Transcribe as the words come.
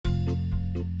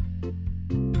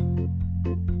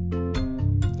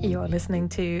You're listening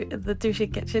to the Do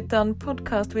Shit Get Shit Done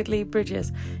podcast with Lee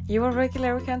Bridges, your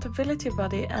regular accountability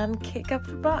buddy and kick up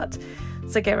the butt.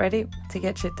 So get ready to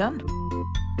get shit done.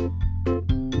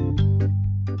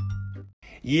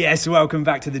 Yes, welcome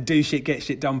back to the Do Shit Get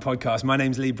Shit Done podcast. My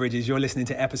name's Lee Bridges. You're listening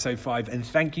to episode 5 and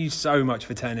thank you so much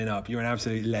for turning up. You're an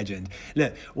absolute legend.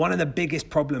 Look, one of the biggest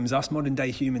problems us modern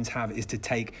day humans have is to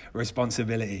take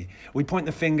responsibility. We point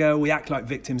the finger, we act like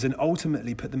victims and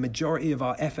ultimately put the majority of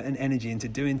our effort and energy into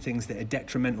doing things that are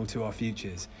detrimental to our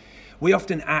futures. We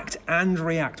often act and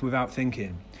react without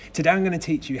thinking. Today I'm going to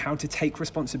teach you how to take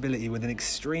responsibility with an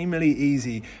extremely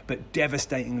easy but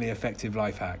devastatingly effective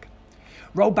life hack.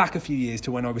 Roll back a few years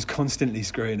to when I was constantly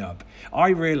screwing up.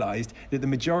 I realised that the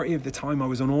majority of the time I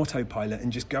was on autopilot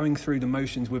and just going through the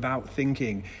motions without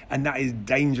thinking, and that is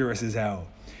dangerous as hell.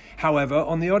 However,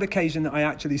 on the odd occasion that I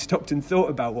actually stopped and thought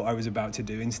about what I was about to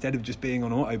do instead of just being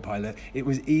on autopilot, it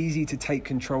was easy to take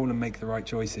control and make the right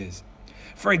choices.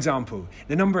 For example,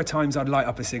 the number of times I'd light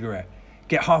up a cigarette,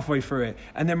 get halfway through it,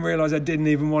 and then realise I didn't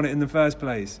even want it in the first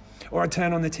place. Or I'd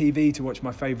turn on the TV to watch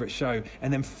my favourite show,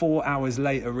 and then 4 hours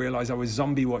later realise I was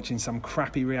zombie watching some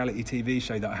crappy reality TV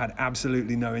show that I had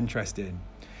absolutely no interest in.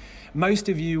 Most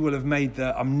of you will have made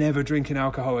the "I'm never drinking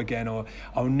alcohol again" or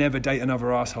 "I'll never date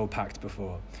another asshole" pact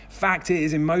before. Fact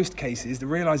is, in most cases, the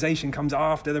realisation comes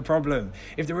after the problem.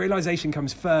 If the realisation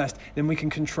comes first, then we can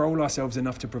control ourselves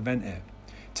enough to prevent it.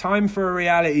 Time for a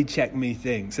reality check,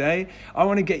 methinks, eh? I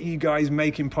want to get you guys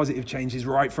making positive changes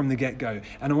right from the get-go,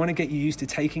 and I want to get you used to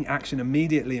taking action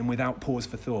immediately and without pause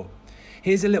for thought.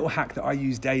 Here's a little hack that I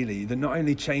use daily that not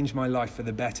only changed my life for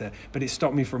the better, but it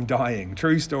stopped me from dying.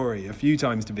 True story, a few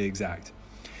times to be exact.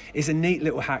 It's a neat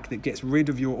little hack that gets rid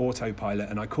of your autopilot,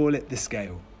 and I call it the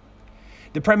scale.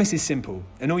 The premise is simple,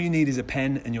 and all you need is a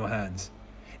pen and your hands.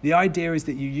 The idea is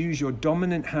that you use your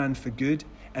dominant hand for good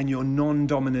and your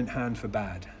non-dominant hand for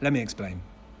bad. Let me explain.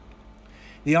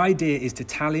 The idea is to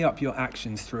tally up your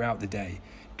actions throughout the day.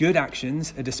 Good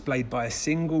actions are displayed by a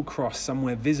single cross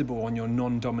somewhere visible on your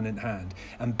non-dominant hand,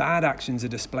 and bad actions are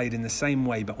displayed in the same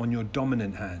way but on your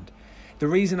dominant hand. The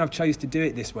reason I've chose to do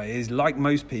it this way is, like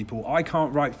most people, I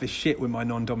can't write for shit with my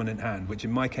non-dominant hand, which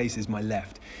in my case is my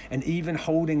left, and even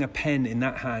holding a pen in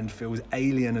that hand feels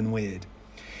alien and weird.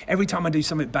 Every time I do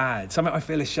something bad, something I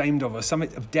feel ashamed of, or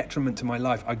something of detriment to my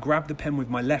life, I grab the pen with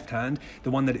my left hand, the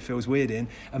one that it feels weird in,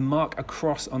 and mark a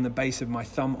cross on the base of my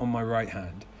thumb on my right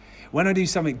hand. When I do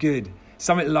something good,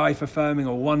 something life-affirming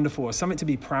or wonderful, or something to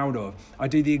be proud of, I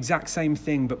do the exact same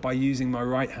thing but by using my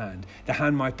right hand, the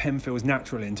hand my pen feels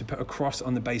natural in, to put a cross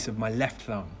on the base of my left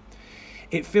thumb.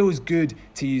 It feels good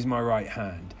to use my right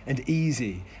hand, and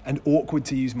easy and awkward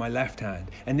to use my left hand.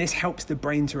 And this helps the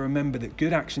brain to remember that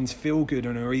good actions feel good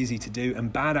and are easy to do,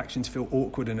 and bad actions feel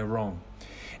awkward and are wrong.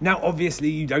 Now, obviously,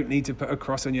 you don't need to put a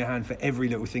cross on your hand for every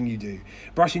little thing you do.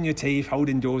 Brushing your teeth,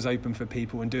 holding doors open for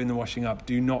people, and doing the washing up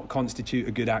do not constitute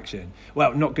a good action.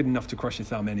 Well, not good enough to cross your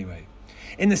thumb anyway.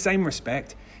 In the same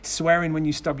respect, swearing when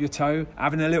you stub your toe,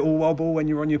 having a little wobble when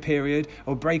you're on your period,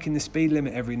 or breaking the speed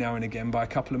limit every now and again by a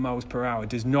couple of miles per hour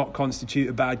does not constitute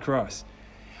a bad cross.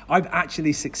 I've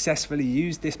actually successfully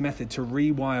used this method to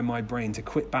rewire my brain to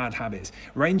quit bad habits,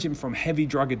 ranging from heavy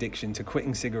drug addiction to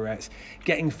quitting cigarettes,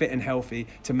 getting fit and healthy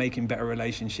to making better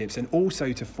relationships, and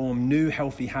also to form new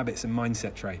healthy habits and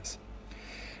mindset traits.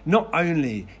 Not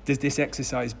only does this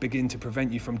exercise begin to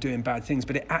prevent you from doing bad things,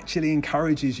 but it actually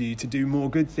encourages you to do more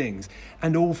good things.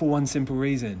 And all for one simple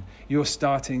reason: you're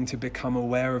starting to become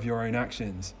aware of your own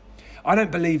actions. I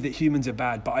don't believe that humans are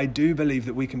bad, but I do believe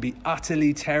that we can be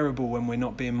utterly terrible when we're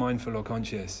not being mindful or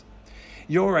conscious.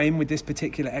 Your aim with this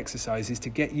particular exercise is to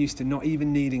get used to not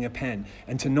even needing a pen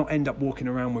and to not end up walking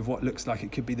around with what looks like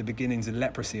it could be the beginnings of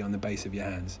leprosy on the base of your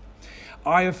hands.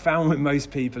 I have found with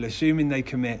most people, assuming they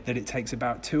commit, that it takes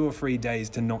about 2 or 3 days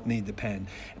to not need the pen,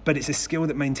 but it's a skill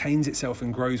that maintains itself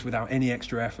and grows without any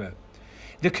extra effort.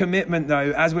 The commitment,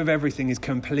 though, as with everything, is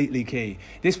completely key.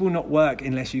 This will not work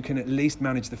unless you can at least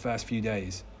manage the first few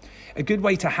days. A good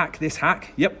way to hack this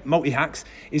hack, multi-hacks,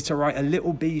 is to write a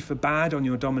little B for bad on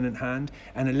your dominant hand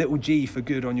and a little G for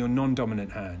good on your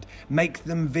non-dominant hand. Make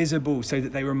them visible so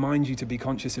that they remind you to be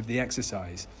conscious of the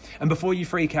exercise. And before you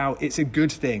freak out, it's a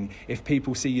good thing if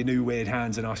people see your new weird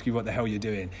hands and ask you what the hell you're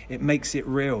doing. It makes it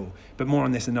real, but more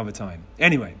on this another time.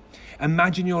 Anyway,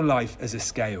 imagine your life as a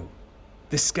scale.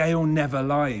 The scale never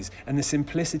lies, and the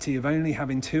simplicity of only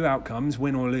having 2 outcomes,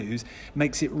 win or lose,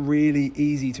 makes it really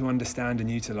easy to understand and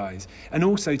utilize, and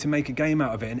also to make a game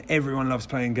out of it, and everyone loves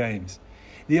playing games.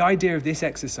 The idea of this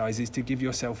exercise is to give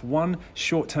yourself one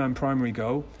short-term primary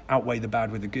goal, outweigh the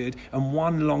bad with the good, and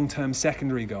one long-term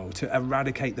secondary goal to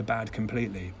eradicate the bad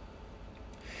completely.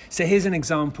 So here's an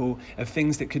example of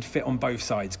things that could fit on both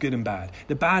sides, good and bad.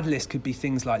 The bad list could be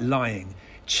things like lying,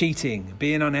 cheating,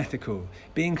 being unethical,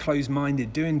 being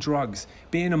closed-minded, doing drugs,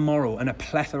 being immoral, and a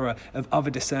plethora of other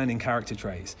discerning character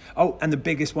traits. Oh, and the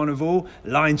biggest one of all,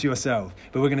 lying to yourself.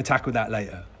 But we're going to tackle that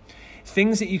later.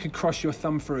 Things that you could cross your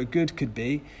thumb for a good could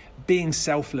be being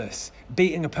selfless,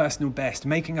 beating a personal best,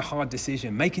 making a hard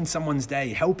decision, making someone's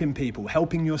day, helping people,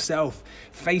 helping yourself,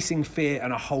 facing fear,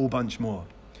 and a whole bunch more.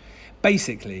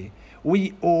 Basically,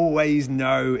 we always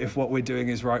know if what we're doing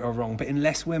is right or wrong, but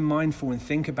unless we're mindful and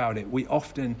think about it, we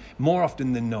more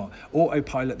often than not,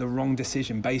 autopilot the wrong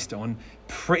decision based on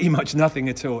pretty much nothing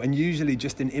at all, and usually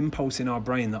just an impulse in our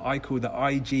brain that I call the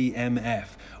IGMF,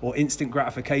 or instant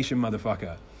gratification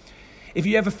motherfucker. If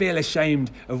you ever feel ashamed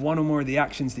of one or more of the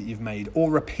actions that you've made or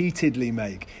repeatedly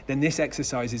make, then this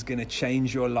exercise is going to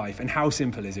change your life. And how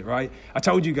simple is it, right? I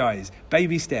told you guys,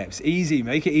 baby steps, easy,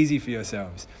 make it easy for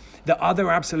yourselves. The other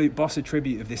absolute boss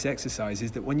attribute of this exercise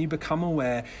is that when you become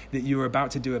aware that you're about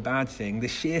to do a bad thing, the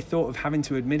sheer thought of having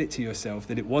to admit it to yourself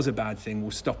that it was a bad thing will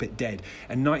stop it dead.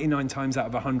 And 99 times out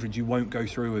of 100, you won't go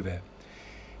through with it.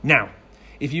 Now,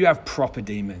 if you have proper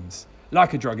demons,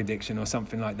 like a drug addiction or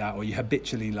something like that, or you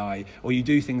habitually lie, or you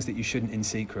do things that you shouldn't in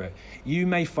secret, you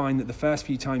may find that the first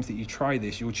few times that you try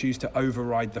this, you'll choose to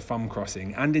override the thumb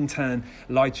crossing and in turn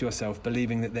lie to yourself,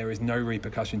 believing that there is no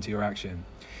repercussion to your action.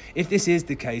 If this is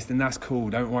the case, then that's cool,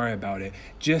 don't worry about it.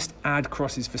 Just add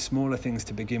crosses for smaller things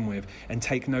to begin with and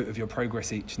take note of your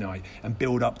progress each night and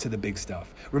build up to the big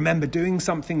stuff. Remember, doing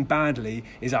something badly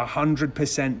is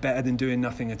 100% better than doing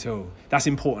nothing at all. That's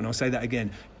important, I'll say that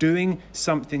again. Doing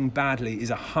something badly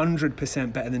is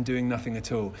 100% better than doing nothing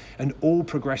at all, and all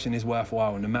progression is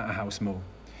worthwhile, no matter how small.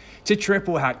 To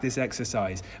triple hack this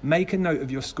exercise, make a note of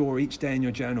your score each day in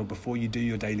your journal before you do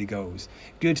your daily goals.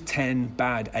 Good 10,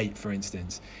 bad 8, for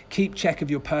instance. Keep check of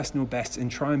your personal bests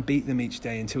and try and beat them each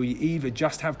day until you either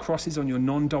just have crosses on your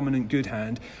non-dominant good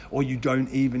hand or you don't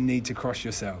even need to cross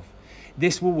yourself.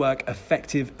 This will work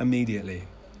effective immediately.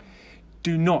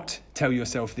 Do not tell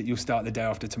yourself that you'll start the day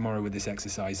after tomorrow with this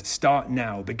exercise. Start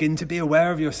now. Begin to be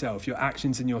aware of yourself, your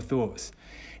actions and your thoughts.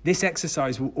 This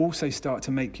exercise will also start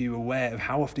to make you aware of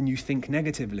how often you think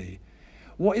negatively.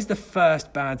 What is the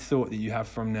first bad thought that you have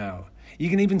from now? You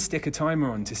can even stick a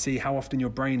timer on to see how often your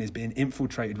brain is being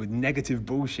infiltrated with negative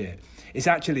bullshit. It's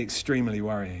actually extremely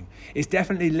worrying. It's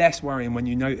definitely less worrying when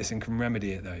you notice and can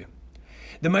remedy it though.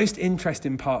 The most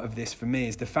interesting part of this for me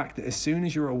is the fact that as soon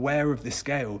as you're aware of the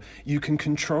scale, you can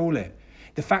control it.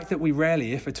 The fact that we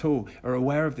rarely, if at all, are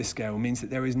aware of the scale means that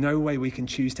there is no way we can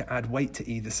choose to add weight to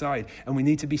either side, and we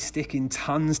need to be sticking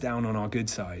tons down on our good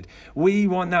side. We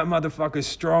want that motherfucker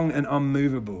strong and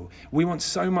unmovable. We want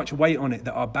so much weight on it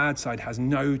that our bad side has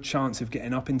no chance of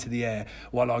getting up into the air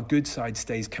while our good side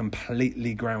stays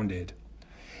completely grounded.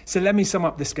 So let me sum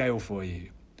up the scale for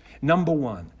you. Number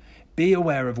 1, be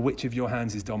aware of which of your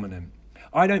hands is dominant.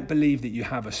 I don't believe that you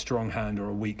have a strong hand or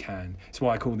a weak hand. That's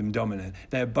why I call them dominant.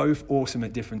 They're both awesome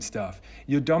at different stuff.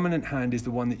 Your dominant hand is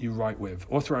the one that you write with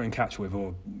or throw and catch with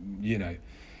or,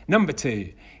 Number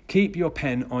 2, keep your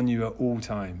pen on you at all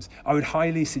times. I would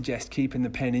highly suggest keeping the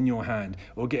pen in your hand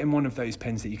or getting one of those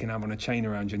pens that you can have on a chain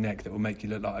around your neck that will make you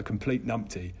look like a complete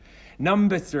numpty.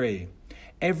 Number 3,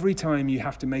 every time you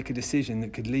have to make a decision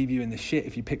that could leave you in the shit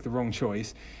if you pick the wrong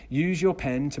choice, use your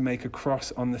pen to make a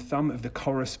cross on the thumb of the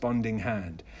corresponding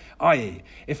hand. I.e.,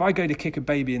 if I go to kick a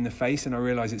baby in the face and I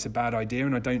realise it's a bad idea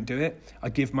and I don't do it, I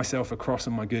give myself a cross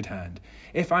on my good hand.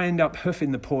 If I end up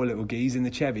hoofing the poor little geese in the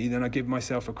Chevy, then I give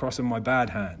myself a cross on my bad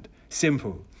hand.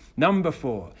 Simple. Number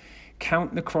 4,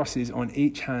 count the crosses on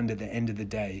each hand at the end of the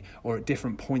day or at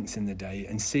different points in the day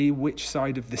and see which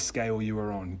side of the scale you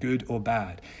are on, good or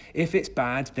bad. If it's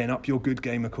bad, then up your good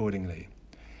game accordingly.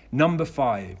 Number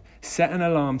 5, set an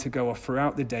alarm to go off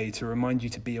throughout the day to remind you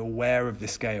to be aware of the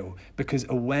scale, because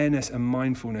awareness and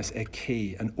mindfulness are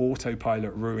key and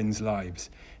autopilot ruins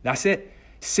lives. That's it.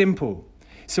 Simple.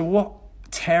 So what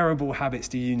terrible habits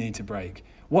do you need to break?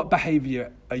 What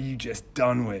behavior are you just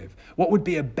done with? What would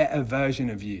be a better version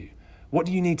of you? What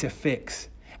do you need to fix?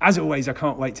 As always, I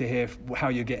can't wait to hear how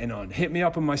you're getting on. Hit me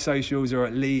up on my socials or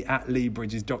at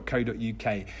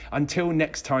lee@leebridges.co.uk. Until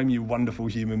next time, you wonderful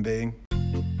human being.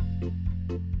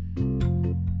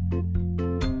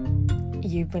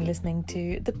 You've been listening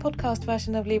to the podcast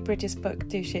version of Lee Bridges' book,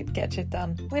 Do Shit, Get Shit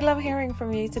Done. We love hearing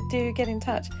from you, so do get in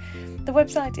touch. The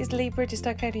website is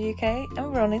leebridges.co.uk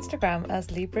and we're on Instagram as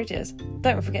Lee Bridges.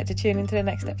 Don't forget to tune into the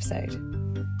next episode.